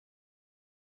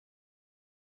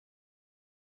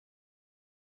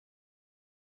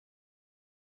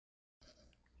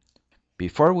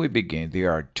Before we begin,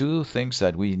 there are two things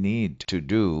that we need to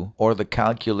do or the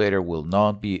calculator will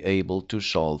not be able to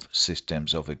solve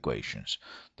systems of equations.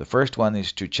 The first one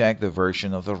is to check the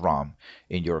version of the ROM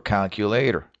in your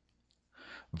calculator.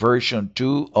 Version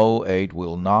 208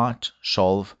 will not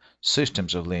solve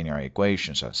systems of linear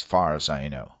equations as far as I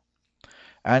know.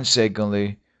 And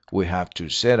secondly, we have to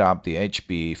set up the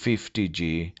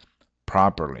HP-50g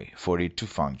properly for it to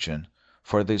function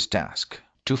for this task.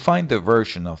 To find the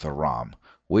version of the ROM,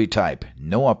 we type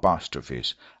no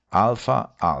apostrophes alpha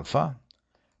alpha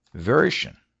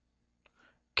version.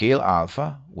 Kill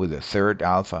alpha with the third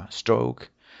alpha stroke,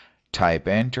 type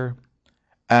enter,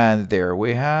 and there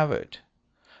we have it.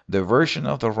 The version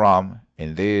of the ROM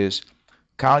in this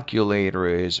calculator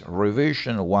is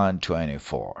revision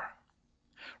 124.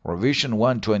 Revision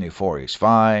 124 is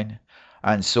fine,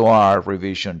 and so are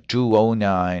revision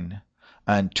 209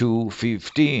 and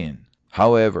 215.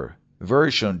 However,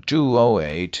 version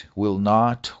 208 will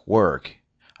not work.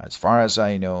 As far as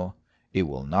I know, it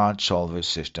will not solve a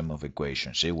system of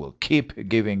equations. It will keep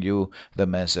giving you the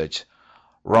message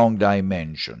wrong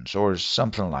dimensions or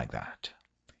something like that.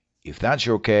 If that's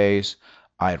your case,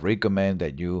 I recommend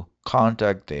that you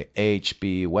contact the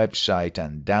HP website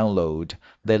and download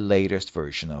the latest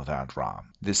version of that ROM.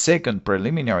 The second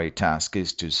preliminary task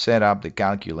is to set up the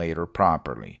calculator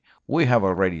properly. We have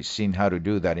already seen how to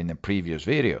do that in a previous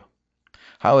video.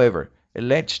 However,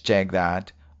 let's check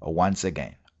that once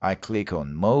again. I click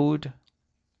on Mode.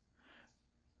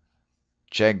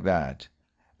 Check that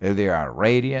there are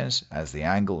radians as the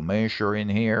angle measure in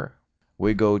here.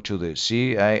 We go to the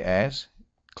CAS,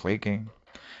 clicking.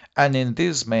 And in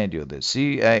this menu, the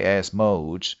CAS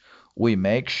modes, we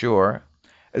make sure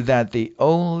that the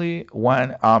only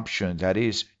one option that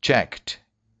is checked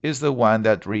is the one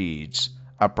that reads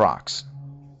approx.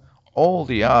 All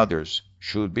the others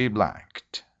should be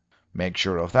blanked. Make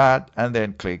sure of that and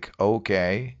then click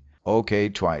OK. OK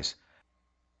twice.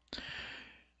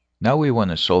 Now we want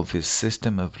to solve this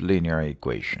system of linear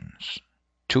equations.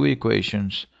 Two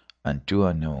equations and two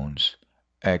unknowns,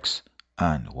 x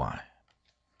and y.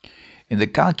 In the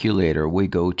calculator, we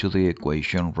go to the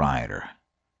equation writer.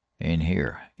 In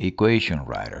here, equation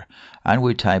writer, and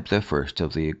we type the first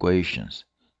of the equations,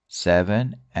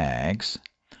 7x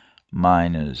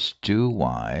minus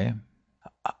 2y,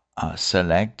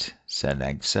 select,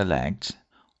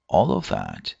 all of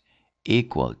that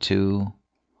equal to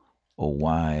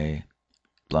y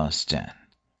plus 10.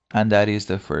 And that is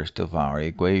the first of our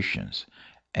equations.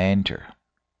 Enter.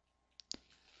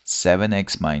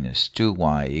 7x minus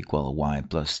 2y equal y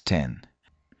plus 10.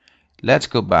 Let's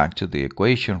go back to the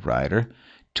equation writer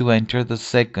to enter the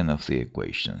second of the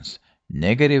equations.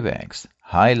 Negative x,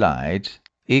 highlight,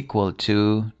 equal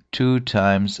to 2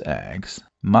 times x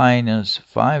minus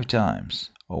 5 times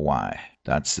y.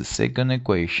 That's the second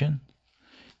equation.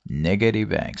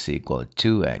 Negative x equal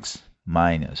 2x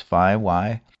minus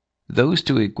 5y. Those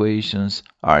two equations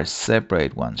are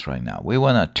separate ones right now. We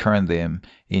want to turn them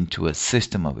into a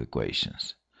system of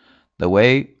equations. The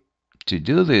way to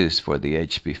do this for the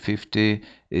HP50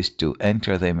 is to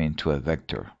enter them into a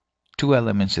vector. Two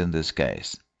elements in this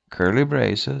case. Curly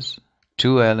braces,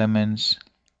 two elements,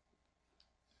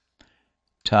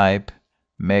 type,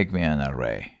 make me an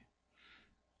array.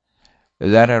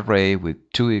 That array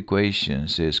with two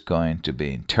equations is going to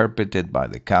be interpreted by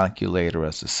the calculator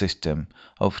as a system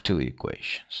of two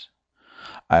equations.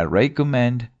 I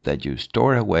recommend that you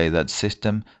store away that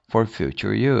system for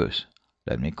future use.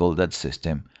 Let me call that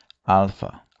system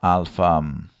alpha.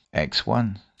 Alpha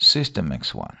x1, system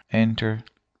x1. Enter,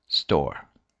 store.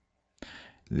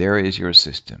 There is your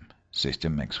system,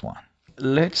 system x1.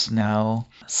 Let's now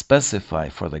specify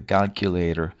for the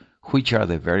calculator which are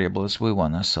the variables we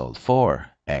want to solve for,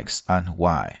 x and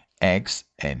y. X,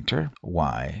 enter,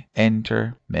 y,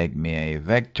 enter, make me a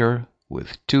vector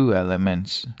with two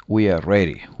elements. We are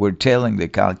ready. We're telling the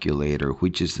calculator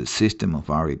which is the system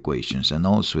of our equations and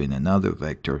also in another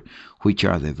vector which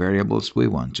are the variables we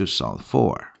want to solve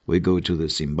for. We go to the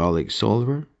Symbolic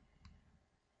Solver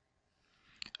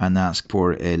and ask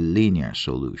for a linear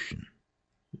solution.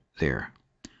 There.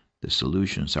 The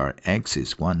solutions are x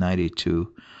is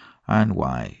 192 and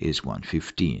y is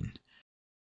 115.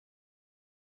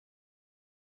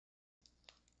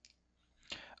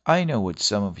 I know what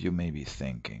some of you may be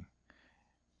thinking.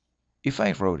 If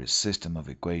I wrote a system of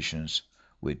equations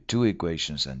with two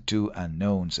equations and two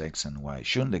unknowns x and y,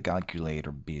 shouldn't the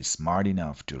calculator be smart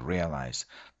enough to realize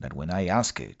that when I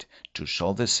ask it to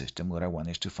solve the system, what I want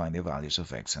is to find the values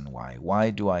of x and y? Why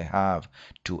do I have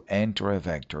to enter a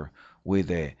vector with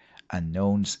the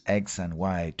unknowns x and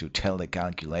y to tell the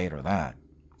calculator that?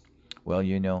 Well,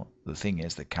 the thing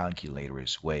is the calculator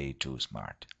is way too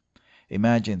smart.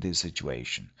 Imagine this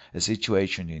situation, a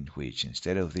situation in which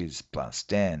instead of this plus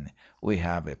 10, we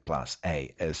have a plus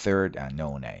a third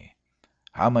unknown a.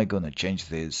 How am I going to change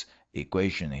this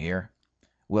equation here?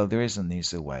 Well, there is an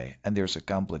easy way and there's a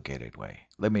complicated way.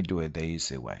 Let me do it the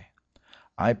easy way.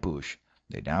 I push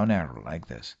the down arrow like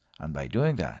this, and by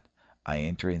doing that, I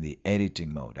enter in the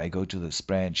editing mode. I go to the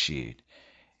spreadsheet.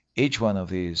 Each one of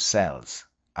these cells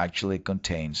actually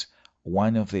contains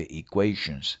one of the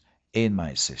equations in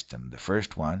my system, the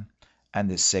first one and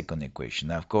the second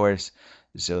equation. Of course,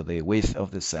 so the width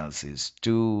of the cells is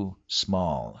too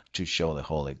small to show the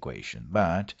whole equation,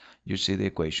 but you see the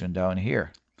equation down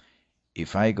here.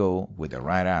 If I go with the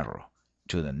right arrow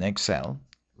to the next cell,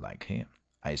 like here,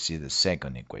 I see the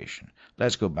second equation.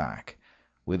 Let's go back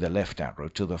with the left arrow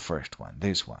to the first one,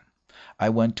 this one. I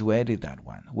want to edit that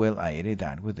one. Well, I edit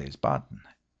that with this button,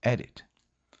 Edit.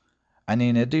 And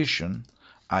in addition,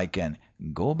 I can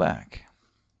go back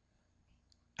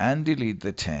and delete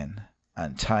the 10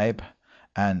 and type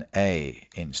an A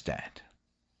instead.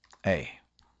 A.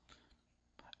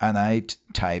 And I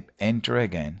type Enter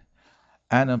again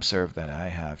and observe that I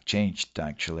have changed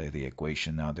actually the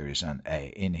equation. Now there is an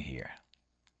A in here.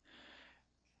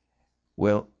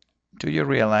 Well, do you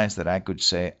realize that I could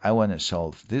say I want to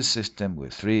solve this system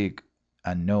with 3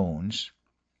 unknowns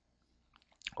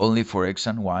only for x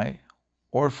and y,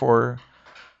 or for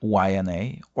y and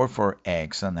a, or for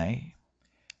x and a?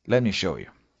 Let me show you.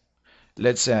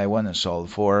 Let's say I want to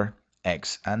solve for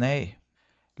x and a.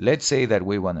 Let's say that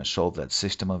we want to solve that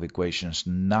system of equations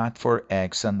not for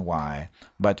x and y,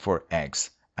 but for x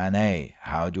and a.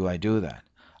 How do I do that?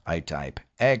 I type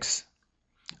x.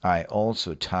 I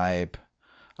also type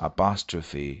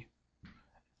apostrophe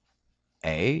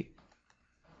a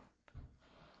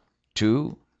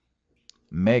to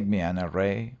make me an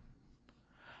array.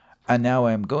 And now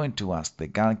I'm going to ask the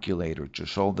calculator to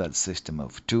solve that system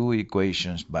of 2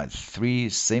 equations but 3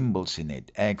 symbols in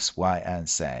it, x, y, and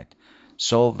z.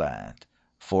 Solve that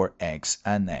for x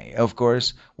and a. Of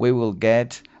course, we will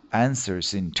get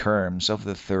answers in terms of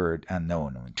the third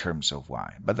unknown, in terms of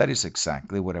y. But that is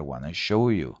exactly what I want to show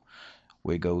you.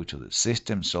 We go to the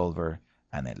system solver,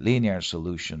 and a linear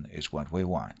solution is what we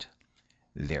want.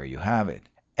 There you have it.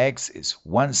 X is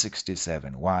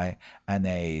 167y and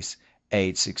a is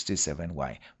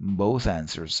 867y. Both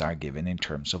answers are given in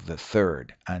terms of the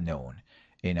third unknown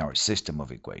in our system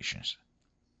of equations.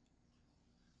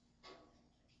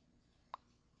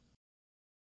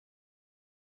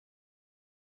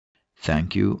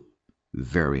 Thank you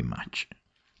very much.